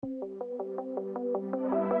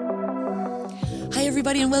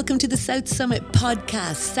everybody, and welcome to the South Summit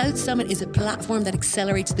podcast. South Summit is a platform that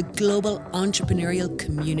accelerates the global entrepreneurial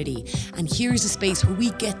community. And here's a space where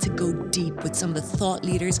we get to go deep with some of the thought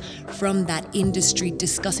leaders from that industry,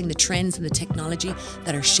 discussing the trends and the technology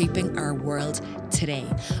that are shaping our world today.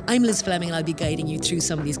 I'm Liz Fleming, and I'll be guiding you through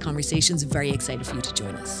some of these conversations. Very excited for you to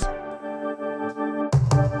join us.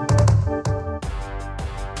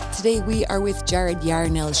 Today we are with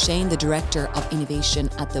Yarnall-Schane, the Director of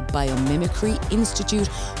Innovation at the Biomimicry Institute,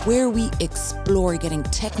 where we explore getting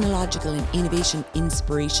technological and innovation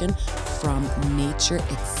inspiration from nature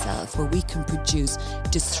itself, where we can produce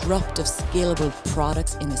disruptive, scalable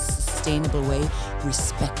products in a sustainable way,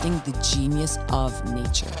 respecting the genius of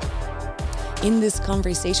nature. In this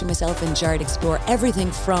conversation, myself and Jared explore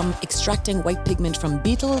everything from extracting white pigment from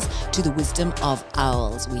beetles to the wisdom of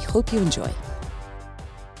owls. We hope you enjoy.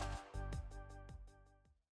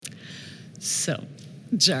 So,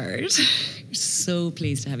 Jared, so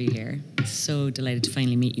pleased to have you here. So delighted to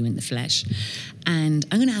finally meet you in the flesh. And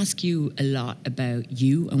I'm going to ask you a lot about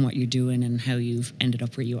you and what you're doing and how you've ended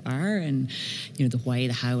up where you are, and the why,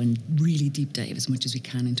 the how, and really deep dive as much as we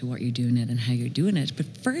can into what you're doing it and how you're doing it. But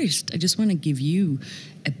first, I just want to give you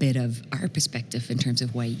a bit of our perspective in terms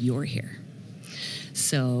of why you're here.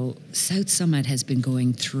 So South Summit has been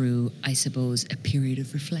going through, I suppose, a period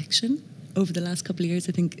of reflection over the last couple of years,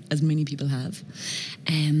 I think, as many people have,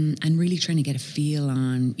 and really trying to get a feel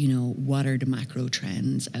on, what are the macro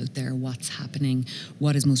trends out there, what's happening,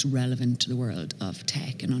 what is most relevant to the world of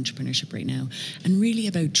tech and entrepreneurship right now, and really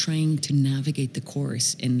about trying to navigate the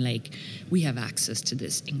course in, we have access to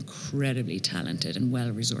this incredibly talented and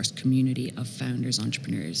well-resourced community of founders,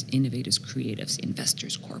 entrepreneurs, innovators, creatives,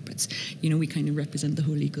 investors, corporates. We kind of represent the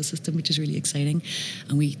whole ecosystem, which is really exciting,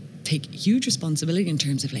 and we take huge responsibility in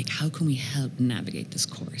terms of how can we help navigate this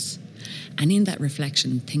course. And in that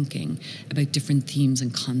reflection, thinking about different themes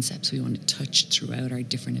and concepts we want to touch throughout our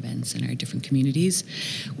different events and our different communities,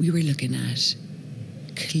 we were looking at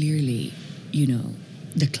clearly,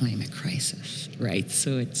 the climate crisis, right?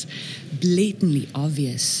 So it's blatantly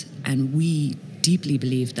obvious, and we deeply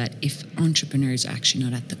believe that if entrepreneurs are actually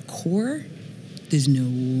not at the core, there's no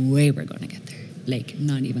way we're going to get there,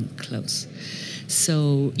 not even close.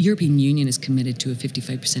 So European Union is committed to a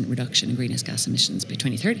 55% reduction in greenhouse gas emissions by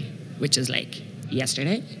 2030, which is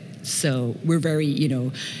yesterday. So we're very,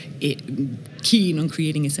 keen on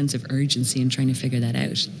creating a sense of urgency and trying to figure that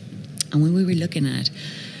out. And when we were looking at,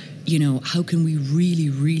 how can we really,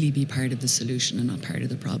 really be part of the solution and not part of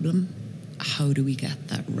the problem? How do we get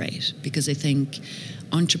that right? Because I think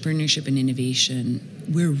entrepreneurship and innovation,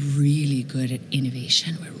 we're really good at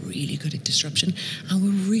innovation, we're really good at disruption, and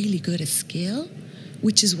we're really good at scale,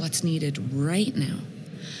 which is what's needed right now.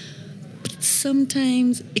 But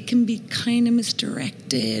sometimes it can be kind of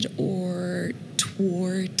misdirected or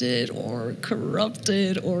thwarted or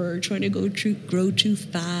corrupted or trying to grow too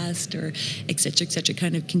fast or et cetera,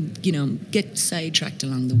 kind of can, get sidetracked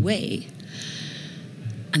along the way.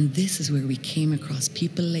 And this is where we came across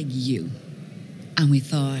people like you. And we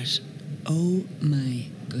thought, oh my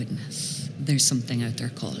goodness, there's something out there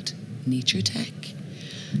called nature tech.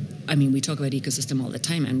 I mean, we talk about ecosystem all the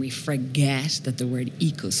time, and we forget that the word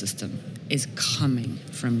ecosystem is coming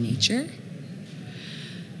from nature.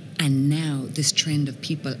 And now this trend of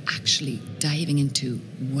people actually diving into,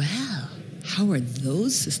 well, how are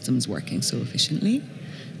those systems working so efficiently?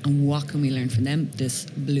 And what can we learn from them? This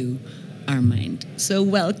blew our mind. So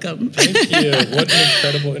welcome. Thank you. What an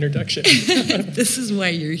incredible introduction. This is why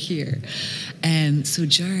you're here. So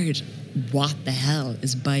Jared, what the hell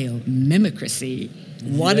is biomimicry?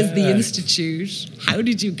 What is the Institute? How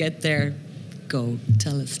did you get there? Go,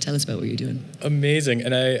 tell us about what you're doing. Amazing.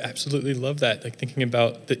 And I absolutely love that, thinking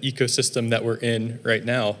about the ecosystem that we're in right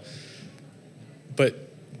now. But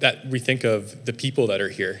that we think of the people that are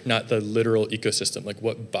here, not the literal ecosystem.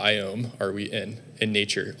 What biome are we in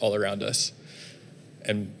nature all around us?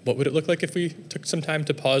 And what would it look like if we took some time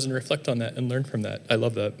to pause and reflect on that and learn from that? I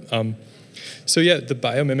love that. The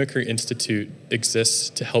Biomimicry Institute exists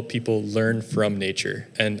to help people learn from nature.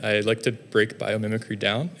 And I like to break biomimicry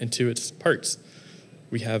down into its parts.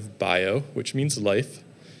 We have bio, which means life,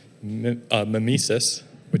 mimesis,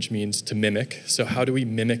 which means to mimic. So how do we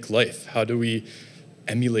mimic life? How do we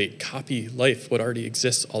emulate, copy life, what already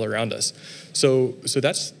exists all around us? So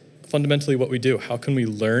that's fundamentally what we do. How can we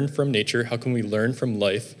learn from nature? How can we learn from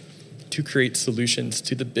life to create solutions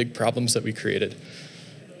to the big problems that we created?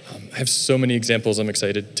 I have so many examples I'm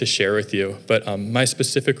excited to share with you, but my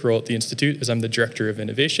specific role at the Institute is I'm the Director of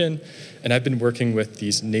Innovation, and I've been working with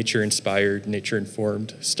these nature-inspired,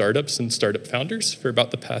 nature-informed startups and startup founders for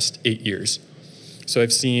about the past 8 years. So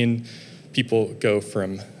I've seen people go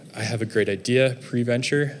from, I have a great idea,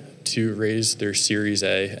 pre-venture, to raise their Series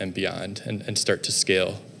A and beyond and start to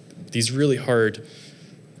scale these really hard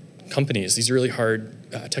companies, these really hard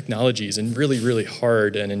technologies, and really, really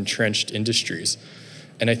hard and entrenched industries.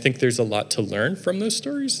 And I think there's a lot to learn from those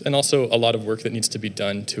stories, and also a lot of work that needs to be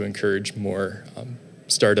done to encourage more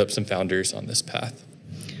startups and founders on this path.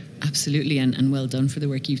 Absolutely, and well done for the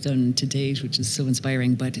work you've done to date, which is so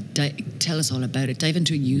inspiring. But tell us all about it. Dive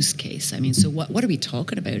into a use case. I mean, so what are we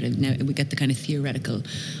talking about? Now we get the kind of theoretical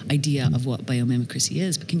idea of what biomimicry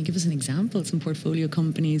is, but can you give us an example? Some portfolio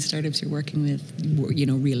companies, startups you're working with,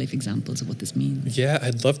 real life examples of what this means. Yeah,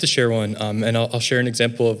 I'd love to share one, and I'll share an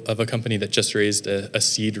example of a company that just raised a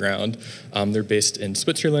seed round. They're based in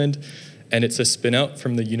Switzerland, and it's a spin out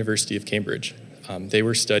from the University of Cambridge. They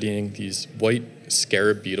were studying these white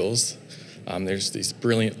scarab beetles. There's these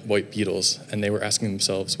brilliant white beetles, and they were asking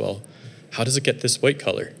themselves, well, how does it get this white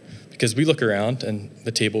color? Because we look around, and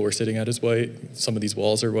the table we're sitting at is white. Some of these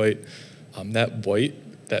walls are white. That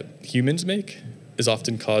white that humans make is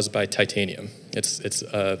often caused by titanium. It's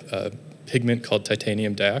a pigment called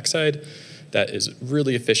titanium dioxide that is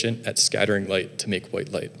really efficient at scattering light to make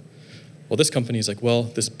white light. Well, this company is like, well,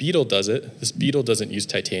 this beetle does it. This beetle doesn't use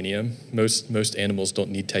titanium. Most animals don't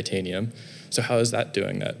need titanium. So how is that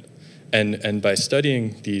doing that? And by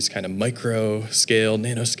studying these kind of micro scale,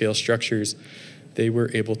 nanoscale structures, they were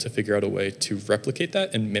able to figure out a way to replicate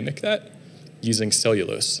that and mimic that using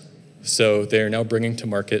cellulose. So they are now bringing to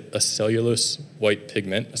market a cellulose white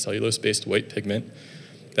pigment, a cellulose-based white pigment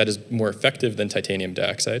that is more effective than titanium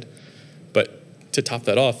dioxide. But to top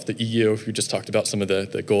that off, the EU, we just talked about some of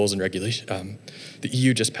the goals and regulation. The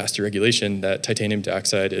EU just passed a regulation that titanium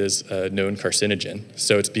dioxide is a known carcinogen.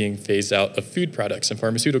 So it's being phased out of food products and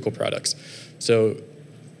pharmaceutical products. So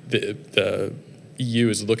the EU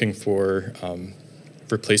is looking for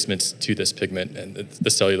replacements to this pigment, and the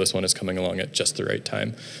cellulose one is coming along at just the right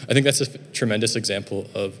time. I think that's a tremendous example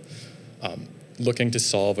of looking to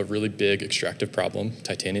solve a really big extractive problem.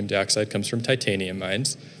 Titanium dioxide comes from titanium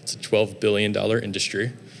mines. It's a $12 billion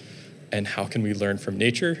industry. And how can we learn from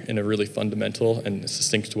nature in a really fundamental and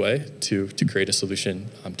succinct way to create a solution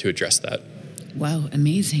to address that? Wow,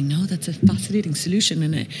 amazing. No, that's a fascinating solution.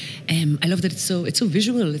 And I love that it's so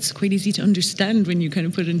visual. It's quite easy to understand when you kind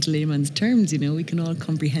of put it into layman's terms. We can all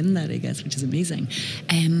comprehend that, I guess, which is amazing.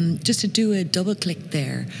 Just to do a double click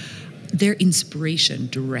there, their inspiration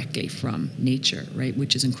directly from nature, right,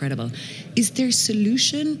 which is incredible. Is there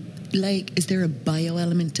solution, is there a bio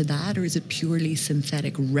element to that, or is it purely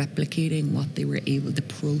synthetic, replicating what they were able, the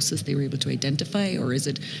process they were able to identify, or is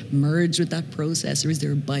it merged with that process, or is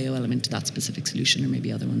there a bio element to that specific solution, or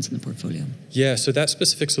maybe other ones in the portfolio? Yeah, so that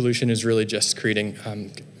specific solution is really just creating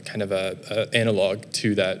kind of a analog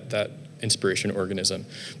to that inspiration organism.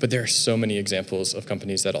 But there are so many examples of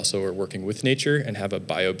companies that also are working with nature and have a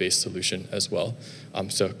bio-based solution as well.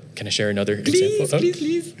 So can I share another example?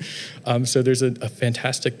 Please. So there's a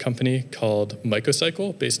fantastic company called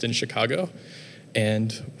Mycocycle based in Chicago.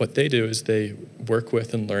 And what they do is they work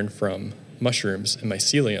with and learn from mushrooms and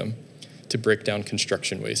mycelium to break down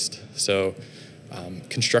construction waste. So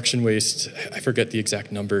construction waste, I forget the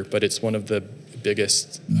exact number, but it's one of the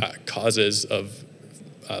biggest causes of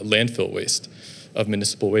landfill waste, of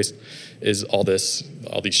municipal waste, is all these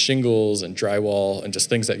shingles and drywall and just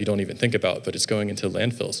things that you don't even think about, but it's going into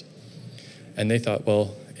landfills. And they thought,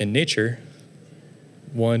 well, in nature,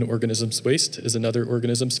 one organism's waste is another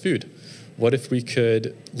organism's food. What if we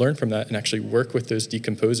could learn from that and actually work with those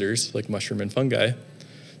decomposers, like mushroom and fungi,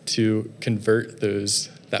 to convert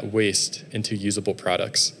that waste into usable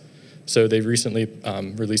products? So they recently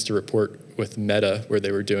released a report with Meta where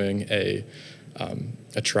they were doing a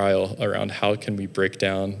trial around how can we break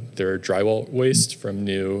down their drywall waste from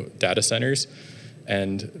new data centers,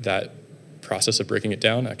 and that process of breaking it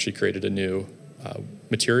down actually created a new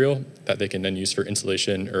material that they can then use for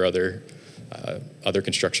insulation or other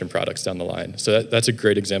construction products down the line. So that's a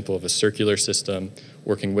great example of a circular system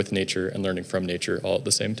working with nature and learning from nature all at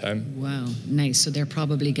the same time. Wow, nice. So they're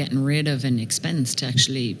probably getting rid of an expense to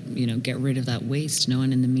actually, get rid of that waste,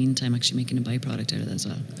 and in the meantime actually making a byproduct out of that as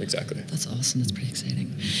well. Exactly. That's awesome. That's pretty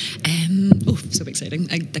exciting. So exciting.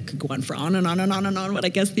 That could go on for on and on and on and on, but I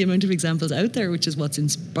guess the amount of examples out there, which is what's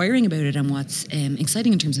inspiring about it and what's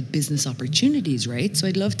exciting in terms of business opportunities, right? So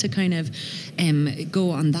I'd love to kind of go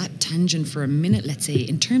on that tangent for a minute, let's say,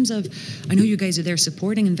 in terms of, I know you guys are there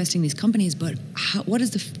supporting, investing in these companies, but what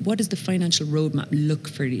does the financial roadmap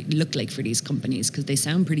look like for these companies? Because they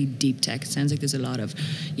sound pretty deep tech. It sounds like there's a lot of,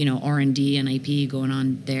 R&D and IP going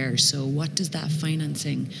on there. So what does that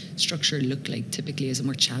financing structure look like typically? Is it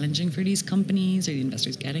more challenging for these companies? Are the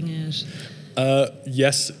investors getting it?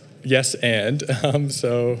 Yes, and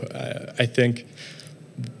I think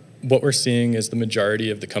what we're seeing is the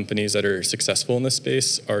majority of the companies that are successful in this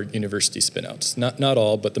space are university spinouts. Not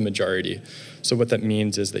all, but the majority. So what that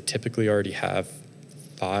means is they typically already have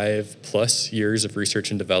 5+ years of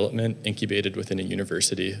research and development incubated within a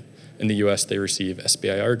university. In the US, they receive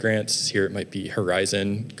SBIR grants. Here it might be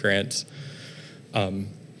Horizon grants.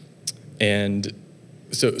 And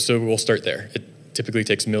so we'll start there. It typically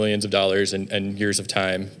takes millions of dollars and years of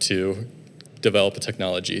time to develop a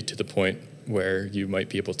technology to the point where you might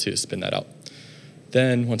be able to spin that out.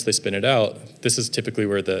 Then once they spin it out, this is typically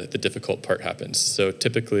where the difficult part happens. So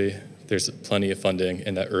typically there's plenty of funding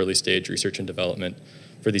in that early stage research and development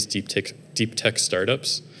for these deep tech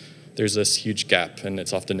startups. There's this huge gap, and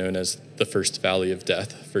it's often known as the first valley of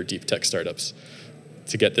death for deep tech startups,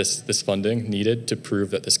 to get this funding needed to prove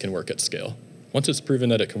that this can work at scale. Once it's proven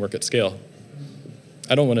that it can work at scale,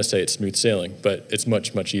 I don't want to say it's smooth sailing, but it's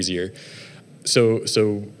much, much easier. So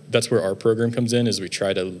that's where our program comes in, is we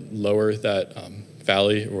try to lower that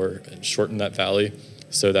valley or shorten that valley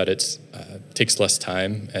so that it takes less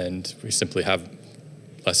time, and we simply have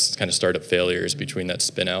less kind of startup failures between that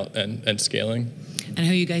spin out and scaling. And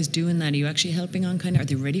how are you guys doing that? Are you actually helping on are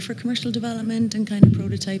they ready for commercial development and kind of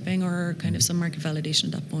prototyping, or kind of some market validation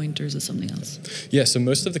at that point, or is it something else? Yeah, so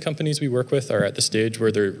most of the companies we work with are at the stage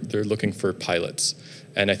where they're looking for pilots.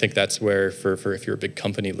 And I think that's where, for if you're a big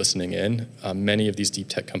company listening in, many of these deep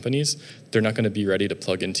tech companies, they're not going to be ready to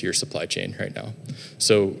plug into your supply chain right now.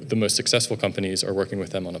 So the most successful companies are working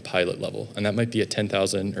with them on a pilot level. And that might be a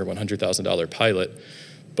 $10,000 or $100,000 pilot.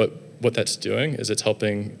 But what that's doing is it's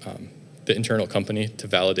helping the internal company to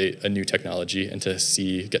validate a new technology and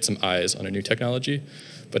to get some eyes on a new technology.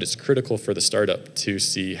 But it's critical for the startup to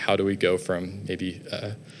see, how do we go from maybe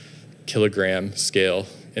a kilogram scale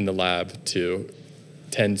in the lab to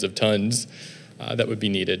tens of tons that would be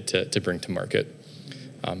needed to bring to market.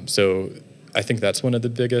 So I think that's one of the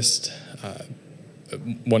biggest,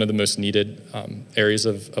 one of the most needed areas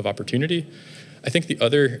of opportunity. I think the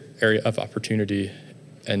other area of opportunity,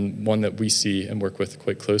 and one that we see and work with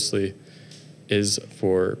quite closely, is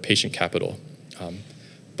for patient capital.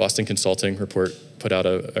 Boston Consulting Group put out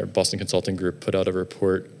a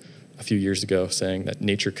report a few years ago saying that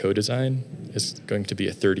nature co-design is going to be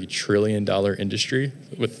a $30 trillion industry,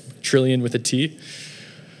 with trillion with a T.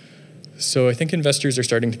 So I think investors are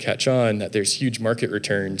starting to catch on that there's huge market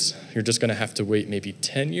returns. You're just going to have to wait maybe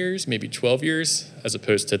 10 years, maybe 12 years, as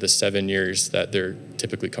opposed to the 7 years that they're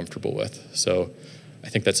typically comfortable with. So I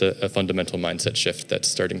think that's a fundamental mindset shift that's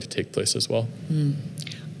starting to take place as well.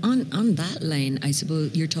 On that line, I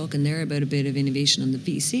suppose you're talking there about a bit of innovation on the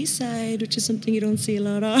VC side, which is something you don't see a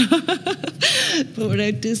lot of. But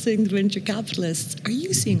without dissing the venture capitalists, are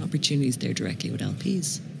you seeing opportunities there directly with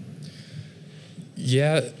LPs?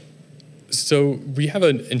 Yeah. So we have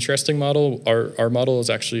an interesting model. Our model is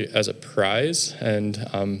actually as a prize, and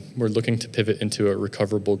we're looking to pivot into a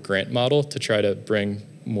recoverable grant model to try to bring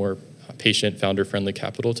more patient, founder-friendly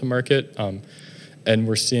capital to market. And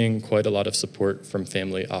we're seeing quite a lot of support from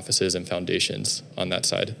family offices and foundations on that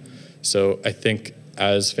side. So I think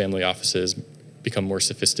as family offices become more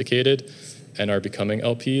sophisticated and are becoming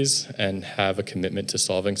LPs and have a commitment to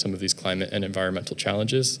solving some of these climate and environmental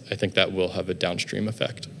challenges, I think that will have a downstream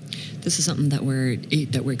effect. This is something that we're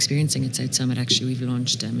experiencing at South Summit. Actually, we've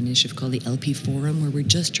launched an initiative called the LP Forum, where we're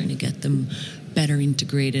just trying to get them better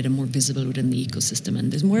integrated and more visible within the ecosystem.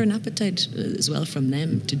 And there's more of an appetite as well from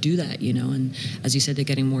them to do that, And as you said, they're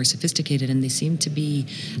getting more sophisticated, and they seem to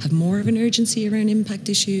have more of an urgency around impact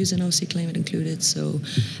issues, and obviously climate included. So,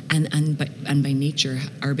 and by nature,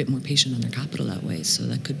 are a bit more patient on their capital that way. So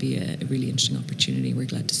that could be a really interesting opportunity. We're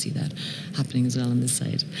glad to see that happening as well on this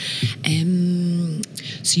side.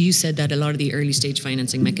 So you said that a lot of the early stage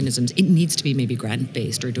financing mechanisms, it needs to be maybe grant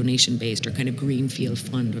based or donation based or kind of greenfield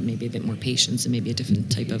fund, with maybe a bit more patience and maybe a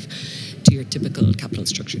different type of, to your typical capital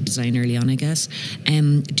structure design early on, I guess.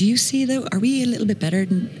 Do you see, though, are we a little bit better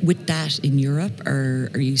with that in Europe, or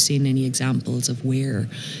are you seeing any examples of where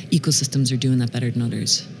ecosystems are doing that better than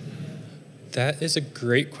others? That is a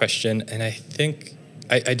great question, and I think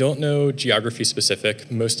I don't know geography specific.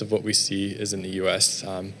 Most of what we see is in the US.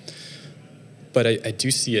 But I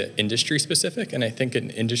do see it industry specific, and I think an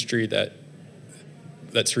industry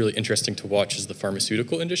that's really interesting to watch is the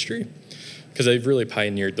pharmaceutical industry, because they've really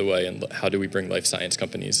pioneered the way in how do we bring life science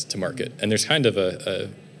companies to market. And there's kind of a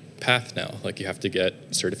path now. Like you have to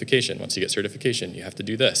get certification. Once you get certification, you have to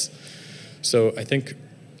do this. So I think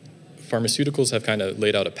pharmaceuticals have kind of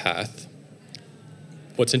laid out a path.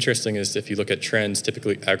 What's interesting is if you look at trends,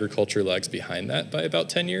 typically agriculture lags behind that by about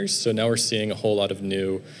 10 years. So now we're seeing a whole lot of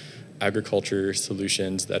new agriculture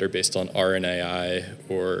solutions that are based on RNAi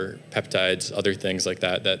or peptides, other things like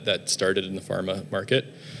that started in the pharma market.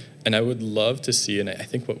 And I would love to see, and I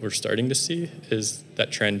think what we're starting to see is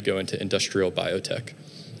that trend go into industrial biotech.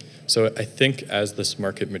 So I think as this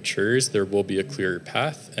market matures, there will be a clearer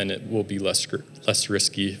path, and it will be less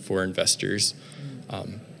risky for investors.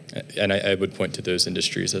 And I would point to those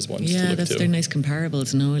industries as ones to look to. Yeah, they're nice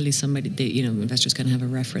comparables. And only somebody, investors kind of have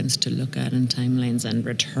a reference to look at and timelines and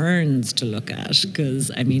returns to look at,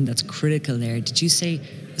 because, I mean, that's critical there. Did you say,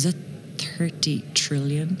 was that 30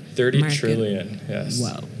 trillion? 30 trillion, yes.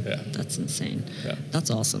 Wow, yeah. That's insane. Yeah.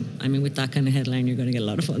 That's awesome. I mean, with that kind of headline, you're going to get a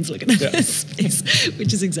lot of funds looking at this space,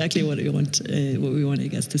 which is exactly what we want, I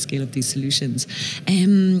guess, to scale up these solutions.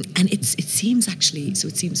 And it seems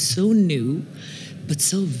so new, but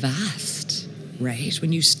so vast, right?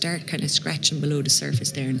 When you start kind of scratching below the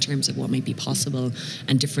surface there in terms of what might be possible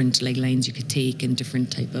and different like lines you could take and different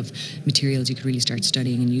type of materials you could really start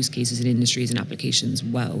studying and use cases in industries and applications.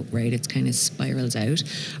 Wow, right? It's kind of spirals out.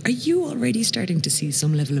 Are you already starting to see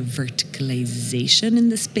some level of verticalization in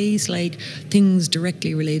the space, like things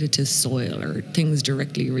directly related to soil or things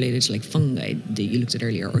directly related to like fungi that you looked at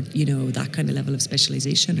earlier, or, that kind of level of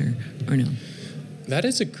specialization or no? That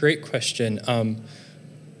is a great question.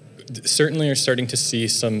 Certainly are starting to see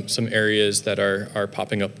some areas that are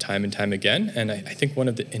popping up time and time again. And I think one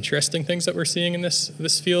of the interesting things that we're seeing in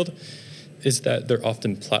this field is that they're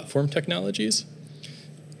often platform technologies.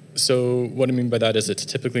 So what I mean by that is it's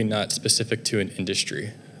typically not specific to an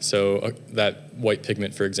industry. So that white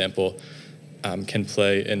pigment, for example, can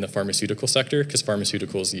play in the pharmaceutical sector because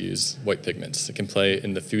pharmaceuticals use white pigments. It can play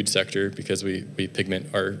in the food sector because we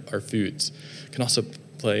pigment our foods. It can also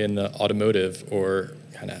play in the automotive or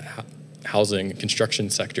kind of housing construction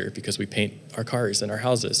sector because we paint our cars and our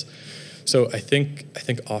houses. So I think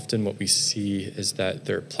often what we see is that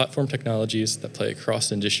there are platform technologies that play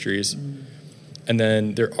across industries, and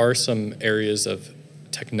then there are some areas of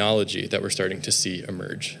technology that we're starting to see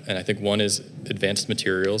emerge. And I think one is advanced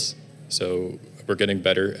materials. So we're getting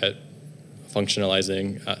better at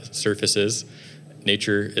functionalizing surfaces.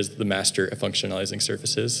 Nature is the master at functionalizing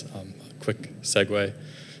surfaces. Quick segue.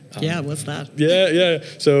 What's that? Yeah.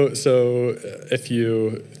 So if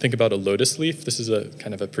you think about a lotus leaf, this is a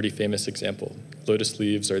kind of a pretty famous example. Lotus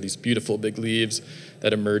leaves are these beautiful big leaves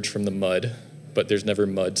that emerge from the mud, but there's never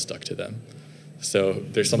mud stuck to them. So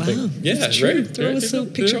there's something. Wow, yeah, that's true. right. They're always so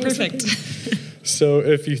picture perfect. So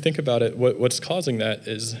if you think about it, what's causing that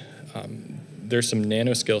is there's some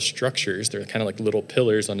nanoscale structures. They're kind of like little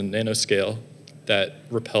pillars on a nanoscale that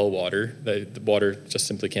repel water. The water just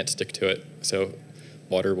simply can't stick to it. So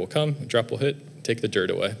water will come, a drop will hit, take the dirt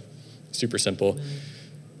away. Super simple.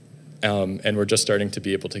 And we're just starting to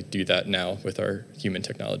be able to do that now with our human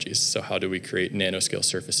technologies. So how do we create nanoscale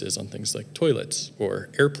surfaces on things like toilets or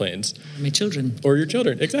airplanes? My children. Or your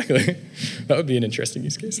children, exactly. That would be an interesting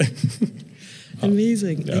use case.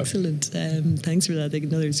 Amazing. Yeah. Excellent. Thanks for that. I think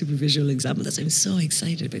another super visual example. I'm so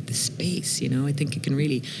excited about the space. I think it can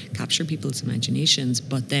really capture people's imaginations,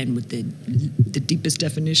 but then with the deepest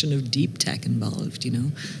definition of deep tech involved,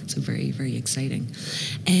 So very, very exciting.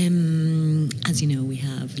 As you know, we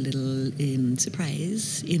have a little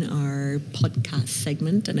surprise in our podcast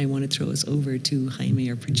segment, and I want to throw us over to Jaime,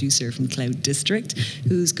 our producer from Cloud District,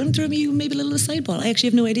 who's going to throw me maybe a little side ball. I actually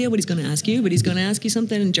have no idea what he's going to ask you, but he's going to ask you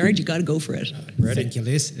something, and Jared, you got to go for it. Ready? Thank you,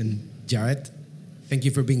 Liz. And Jared, thank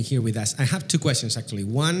you for being here with us. I have two questions, actually.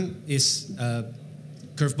 One is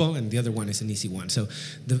curveball, and the other one is an easy one. So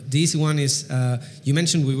the easy one is, you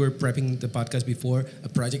mentioned we were prepping the podcast before, a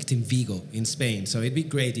project in Vigo, in Spain. So it'd be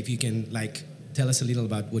great if you can tell us a little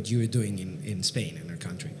about what you are doing in Spain, in our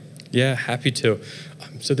country. Yeah, happy to.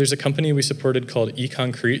 So there's a company we supported called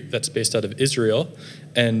eConcrete that's based out of Israel,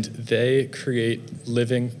 and they create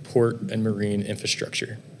living port and marine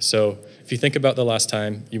infrastructure. So if you think about the last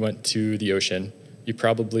time you went to the ocean, you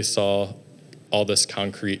probably saw all this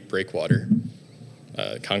concrete breakwater,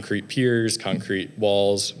 concrete piers, concrete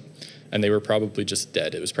walls, and they were probably just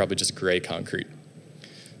dead. It was probably just gray concrete.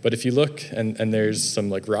 But if you look and there's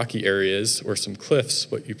some rocky areas or some cliffs,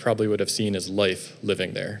 what you probably would have seen is life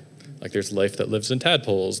living there. There's life that lives in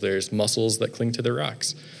tadpoles, there's mussels that cling to the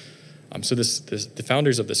rocks. So the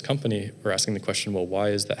founders of this company were asking the question, well, why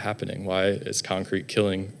is that happening? Why is concrete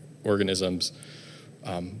killing organisms,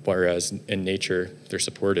 whereas in nature they're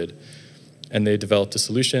supported? And they developed a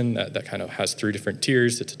solution that kind of has 3 different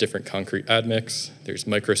tiers. It's a different concrete admix. There's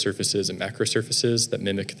microsurfaces and macrosurfaces that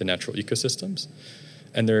mimic the natural ecosystems.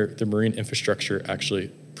 And the marine infrastructure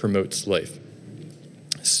actually promotes life.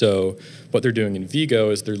 So what they're doing in Vigo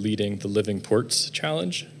is they're leading the Living Ports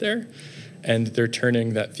Challenge there, and they're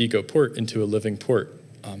turning that Vigo port into a living port.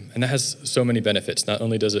 And that has so many benefits. Not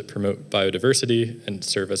only does it promote biodiversity and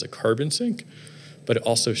serve as a carbon sink, but it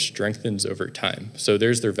also strengthens over time. So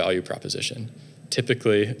there's their value proposition.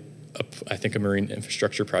 Typically, I think a marine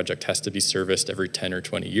infrastructure project has to be serviced every 10 or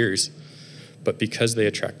 20 years. But because they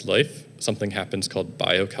attract life, something happens called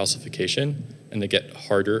biocalcification, and they get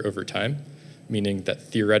harder over time, meaning that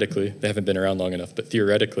theoretically, they haven't been around long enough, but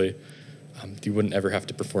theoretically, you wouldn't ever have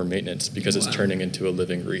to perform maintenance because it's turning into a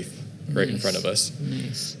living reef right in front of us.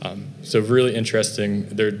 Nice. So really interesting.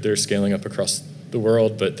 They're scaling up across the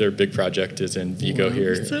world, but their big project is in Vigo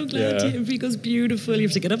here. I'm so glad Vigo's beautiful. You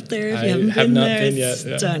have to get up there if you I haven't have been not there. been yet,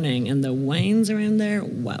 yeah. Stunning. And the wines around there,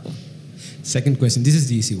 wow. Second question. This is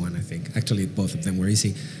the easy one, I think. Actually, both of them were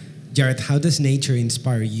easy. Jared, how does nature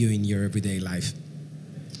inspire you in your everyday life?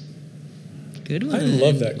 Good one. I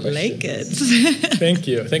love that question. Like it. Thank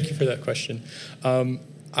you. Thank you for that question.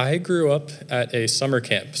 I grew up at a summer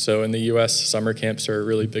camp. So in the U.S., summer camps are a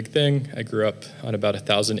really big thing. I grew up on about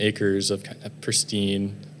 1,000 acres of kind of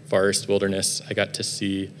pristine forest wilderness. I got to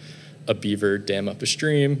see a beaver dam up a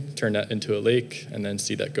stream, turn that into a lake, and then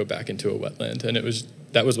see that go back into a wetland. And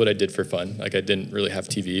that was what I did for fun. Like, I didn't really have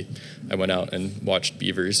TV. I went out and watched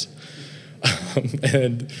beavers.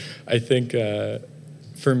 And I think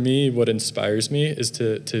for me, what inspires me is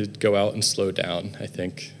to go out and slow down. I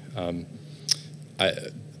think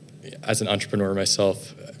as an entrepreneur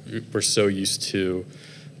myself, we're so used to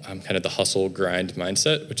kind of the hustle grind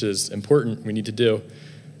mindset, which is important. We need to do.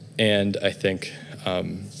 And I think, I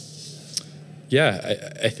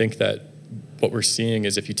think that what we're seeing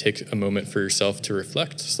is if you take a moment for yourself to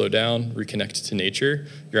reflect, slow down, reconnect to nature,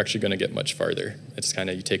 you're actually going to get much farther. It's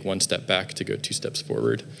kind of you take one step back to go 2 steps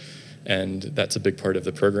forward. And that's a big part of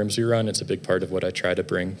the programs we run. It's a big part of what I try to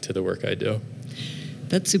bring to the work I do.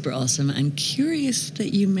 That's super awesome. I'm curious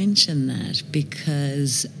that you mentioned that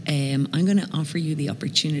because I'm going to offer you the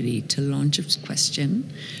opportunity to launch a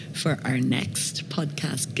question for our next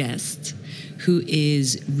podcast guest, who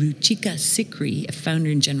is Ruchika Sikri, a founder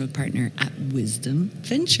and general partner at Wisdom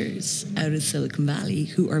Ventures out of Silicon Valley,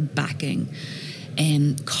 who are backing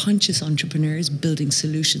conscious entrepreneurs building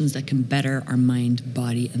solutions that can better our mind,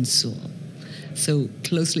 body, and soul. So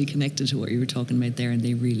closely connected to what you were talking about there, and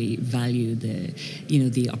they really value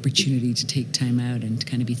the opportunity to take time out and to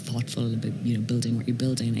kind of be thoughtful about building what you're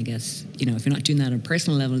building. I guess if you're not doing that on a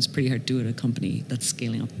personal level, it's pretty hard to do it at a company that's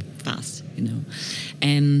scaling up fast.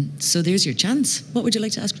 So there's your chance. What would you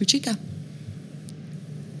like to ask Ruchika?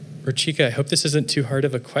 Ruchika, I hope this isn't too hard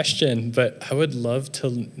of a question, but I would love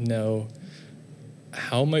to know,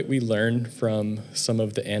 how might we learn from some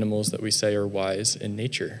of the animals that we say are wise in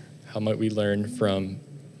nature? How might we learn from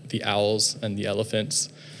the owls and the elephants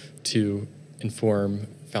to inform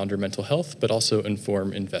founder mental health, but also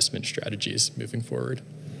inform investment strategies moving forward?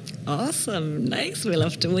 Awesome. Nice. We'll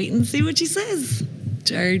have to wait and see what she says.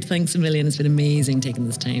 Jared, thanks a million. It's been amazing taking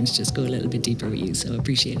this time to just go a little bit deeper with you, so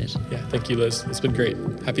appreciate it. Yeah, thank you, Liz. It's been great.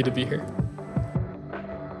 Happy to be here.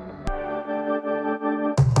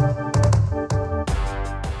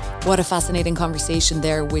 What a fascinating conversation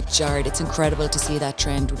there with Jared. It's incredible to see that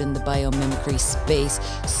trend within the biomimicry space.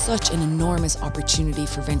 Such an enormous opportunity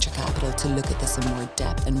for venture capital to look at this in more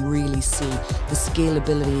depth and really see the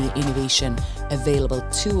scalability, innovation available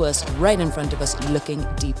to us right in front of us, looking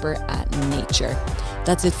deeper at nature.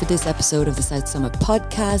 That's it for this episode of the South Summit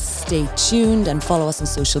podcast. Stay tuned and follow us on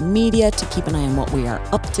social media to keep an eye on what we are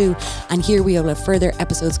up to. And here we will have further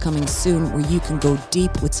episodes coming soon where you can go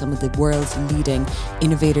deep with some of the world's leading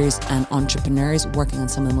innovators and entrepreneurs working on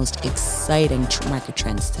some of the most exciting market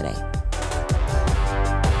trends today.